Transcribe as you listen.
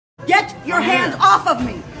your hands off of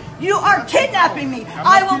me. You are kidnapping me.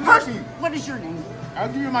 I will personally. What is your name? I'll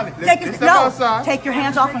give you my name. Take your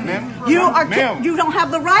hands off of me. You don't have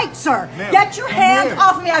the right, sir. Get your hands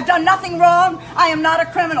off of me. I've done nothing wrong. I am not a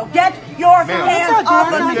criminal. Get your hands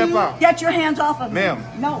off of me. Get your hands off of me.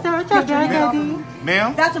 No.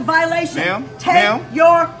 Ma'am. That's a violation. Take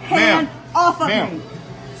your hand off of me.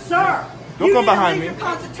 Sir, don't come behind me. You need to read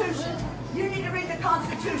the Constitution. You need to read the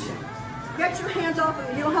Constitution. Get your hands off of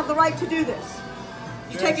me. You don't have the right to do this.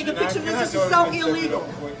 You're taking a picture of this. This is so illegal.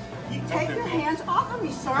 You take your hands off of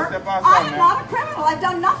me, sir. I am not a criminal. I've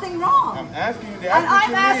done nothing wrong. I'm asking you and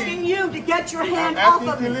I'm asking you to get your hand off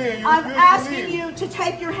of me. I'm asking you to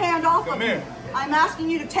take your hand off of me. I'm asking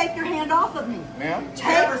you to take your hand off of me. Ma'am?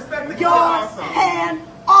 Take your hand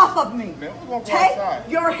off of me. Take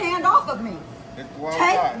your hand off of me.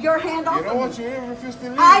 Take your hand off of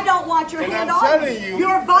me. I don't want your hand off of me.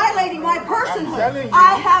 You're violating my personhood.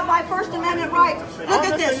 I have my First Amendment rights. Look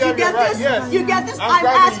at this. You get this? You get this? I'm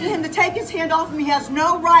asking him to take his hand off of me. He has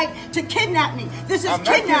no right to kidnap me. This is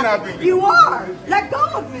kidnapping. You are. Let go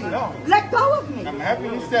of me. Let go of me. I'm happy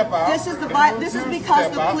you step out. This is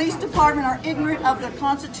because the police department are ignorant of the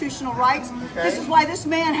constitutional rights. This is why this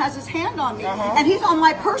man has his hand on me. And he's on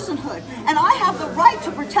my personhood. And I have the right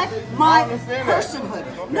to protect my personhood.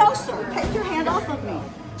 No, sir. Take your hand off of me.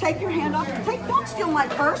 Take your hand off. Don't steal my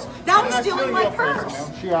purse. Now he's stealing my purse.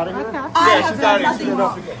 She out of here? I have done nothing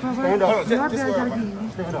wrong. Stand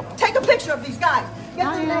up. Take a picture of these guys.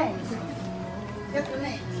 Get their names. Get their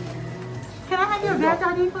names. Can I have your badge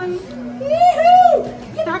ID, please? Yee-hoo!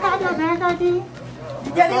 Can I have your badge ID?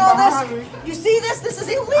 You getting all this? You see this? This is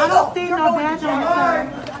illegal. I don't see no badge on you, sir.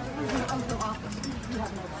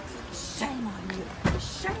 Shame on you.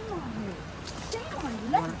 Shame on you. Shame on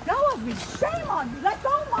you. Let go of me. Shame on you. Let go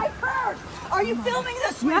of my purse. Are you filming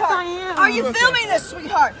this, sweetheart? Yes, I am. Are you filming this,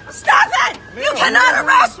 sweetheart? Stop it! You cannot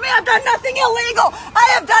arrest me. I've done nothing illegal.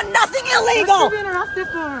 I have done nothing illegal. What are you being arrested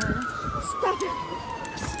for? Stop it.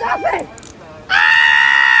 Stop it.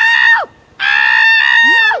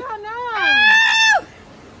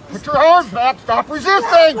 Put your arms back. Stop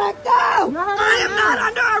resisting. Let go. I am not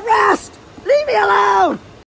under arrest. Leave me alone.